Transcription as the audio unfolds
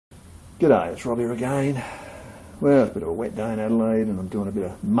G'day, it's Rob here again. Well, it's a bit of a wet day in Adelaide and I'm doing a bit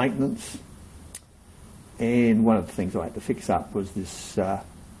of maintenance. And one of the things I had to fix up was this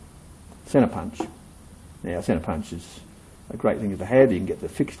centre punch. Now, centre punch is a great thing to have. You can get the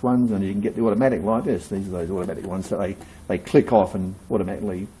fixed ones and you can get the automatic like this. These are those automatic ones that they click off and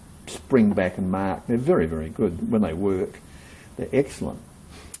automatically spring back and mark. They're very, very good when they work. They're excellent.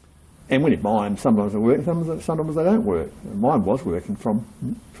 And when you buy them, sometimes they work, sometimes they don't work. And mine was working from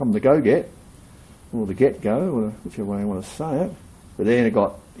the go-get, or the get-go, or whichever way you want to say it. But then it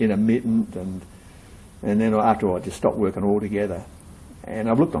got intermittent, and then after I just stopped working altogether. And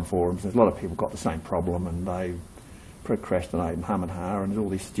I've looked on forums, there's a lot of people got the same problem, and they procrastinate and hum and ha, and there's all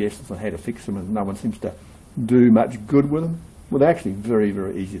these suggestions on how to fix them, and no one seems to do much good with them. Well, they're actually very,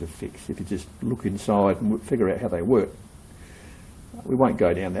 very easy to fix if you just look inside and figure out how they work. We won't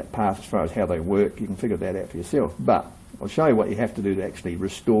go down that path as far as how they work. You can figure that out for yourself. But I'll show you what you have to do to actually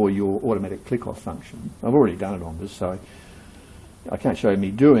restore your automatic click-off function. I've already done it on this, so I can't show you me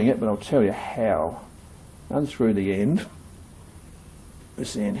doing it, but I'll tell you how. Unscrew the end.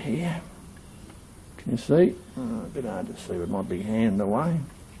 This end here. Can you see? A bit hard to see with my big hand in the way.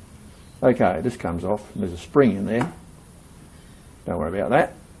 Okay, this comes off. There's a spring in there. Don't worry about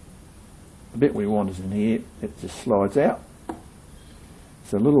that. The bit we want is in here. It just slides out.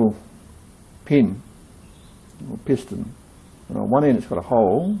 It's a little pin, or piston, and on one end it's got a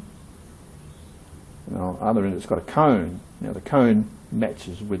hole, and on the other end it's got a cone. Now the cone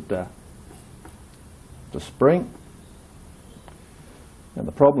matches with the spring, and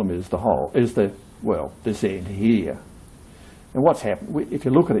the problem is the hole, is this end here. And what's happened, if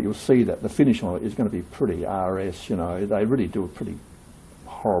you look at it, you'll see that the finish on it is going to be pretty RS, you know. They really do a pretty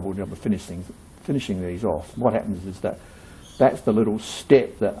horrible job of finishing these off. What happens is that that's the little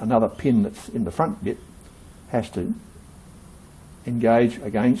step that another pin that's in the front bit has to engage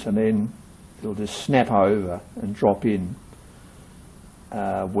against, and then it'll just snap over and drop in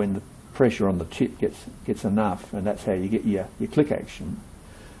when the pressure on the tip gets enough, and that's how you get your click action.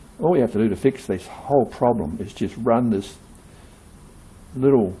 All you have to do to fix this whole problem is just run this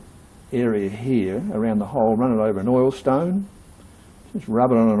little area here around the hole, run it over an oil stone, just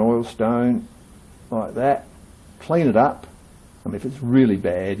rub it on an oil stone like that, clean it up. I mean, if it's really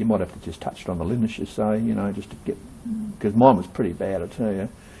bad, you might have to just touch it on the linisher, say, you know, just to get, because mine was pretty bad, I tell you,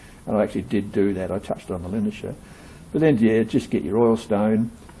 and I actually did do that. I touched it on the linisher. But then, yeah, just get your oil stone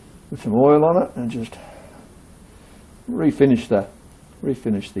with some oil on it and just refinish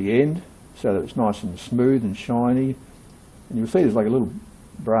the end so that it's nice and smooth and shiny. And you'll see there's like a little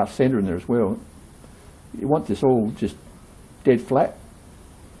brass centre in there as well. You want this all just dead flat.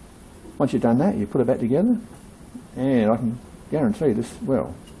 Once you've done that, you put it back together, and I can guarantee this,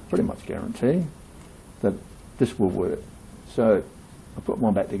 well, pretty much guarantee that this will work. So I'll put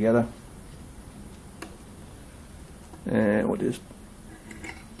one back together, and we'll just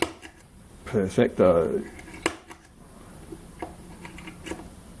perfecto.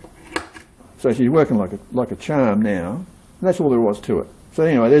 So she's working like a charm now, and that's all there was to it. So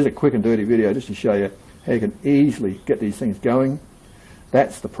anyway, there's a quick and dirty video just to show you how you can easily get these things going.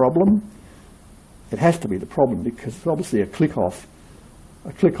 That's the problem. It has to be the problem because it's obviously a click-off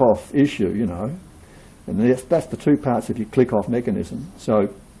issue, you know, and that's the two parts of your click-off mechanism. So,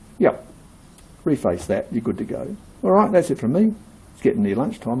 yep, reface that, you're good to go. All right, that's it from me. It's getting near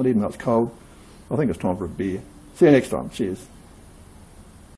lunchtime, and even though it's cold, I think it's time for a beer. See you next time. Cheers.